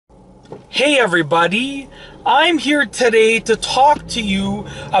Hey everybody, I'm here today to talk to you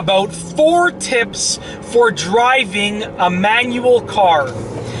about 4 tips for driving a manual car.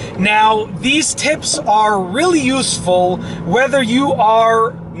 Now, these tips are really useful whether you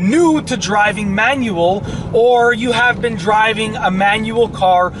are new to driving manual or you have been driving a manual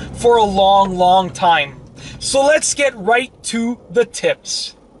car for a long time. So let's get right to the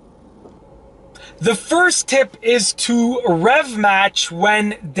tips. The first tip is to rev match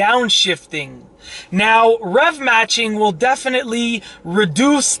when downshifting. Now, rev matching will definitely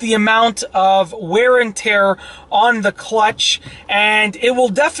reduce the amount of wear and tear on the clutch, and it will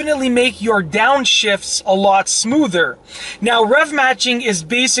definitely make your downshifts a lot smoother. Now, rev matching is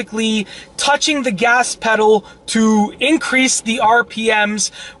basically touching the gas pedal to increase the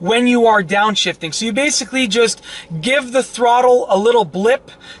RPMs when you are downshifting. So you basically just give the throttle a little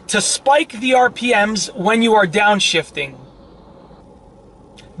blip to spike the RPMs when you are downshifting.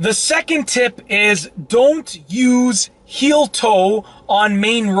 The second tip is don't use heel toe on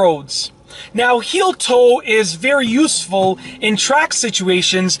main roads. Now, heel toe is very useful in track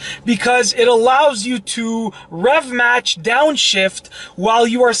situations because it allows you to rev match downshift while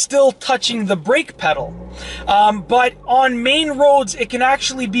you are still touching the brake pedal. But on main roads, it can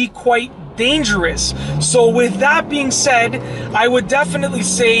actually be quite dangerous. So with that being said, I would definitely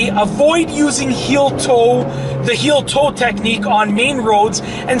say avoid using the heel toe technique on main roads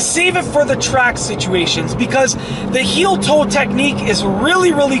and save it for the track situations, because the heel toe technique is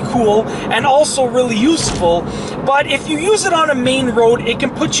really cool and also really useful, but if you use it on a main road, it can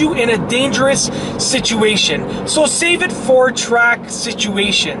put you in a dangerous situation. So save it for track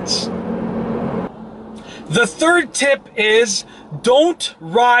situations. The third tip is don't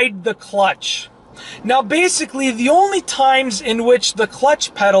ride the clutch. Now, basically, the only times in which the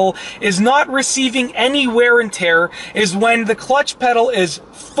clutch pedal is not receiving any wear and tear is when the clutch pedal is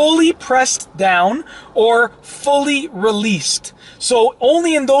fully pressed down or fully released. So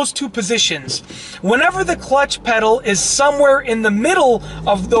only in those two positions. Whenever the clutch pedal is somewhere in the middle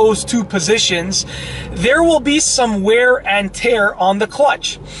of those two positions, there will be some wear and tear on the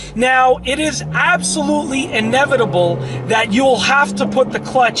clutch. Now, it is absolutely inevitable that you will have to put the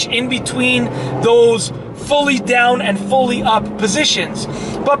clutch in between those fully down and fully up positions.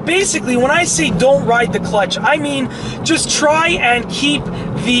 But basically, when I say don't ride the clutch, I mean just try and keep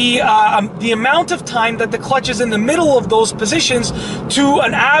the amount of time that the clutch is in the middle of those positions to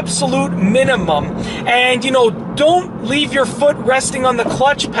an absolute minimum. And don't leave your foot resting on the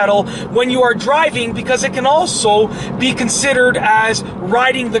clutch pedal when you are driving, because it can also be considered as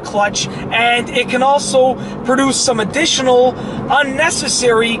riding the clutch, and it can also produce some additional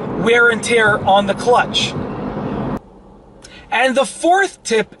unnecessary wear and tear on the clutch. And the fourth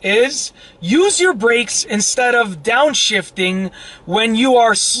tip is use your brakes instead of downshifting when you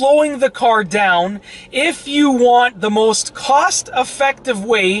are slowing the car down if you want the most cost-effective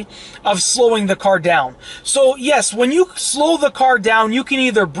way of slowing the car down. So yes, when you slow the car down, you can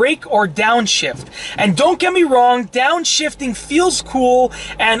either brake or downshift. And don't get me wrong, downshifting feels cool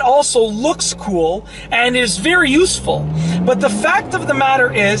and also looks cool and is very useful. But the fact of the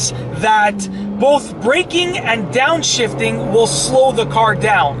matter is that both braking and downshifting will slow the car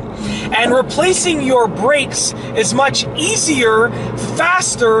down. And replacing your brakes is much easier,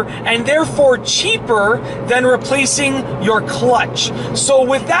 faster, and therefore cheaper than replacing your clutch. So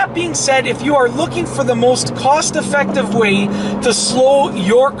with that being said, if you are looking for the most cost-effective way to slow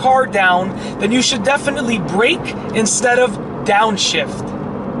your car down, then you should definitely brake instead of downshift.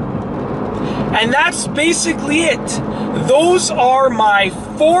 And that's basically it. Those are my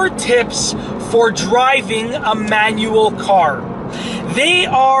 4 tips for driving a manual car. They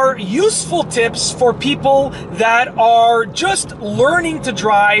are useful tips for people that are just learning to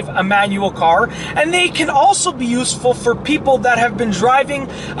drive a manual car, and they can also be useful for people that have been driving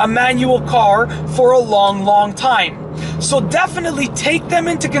a manual car for a long time. So definitely take them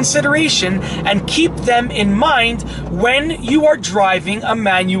into consideration and keep them in mind when you are driving a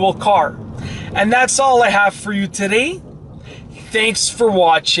manual car. And that's all I have for you today. Thanks for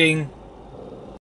watching.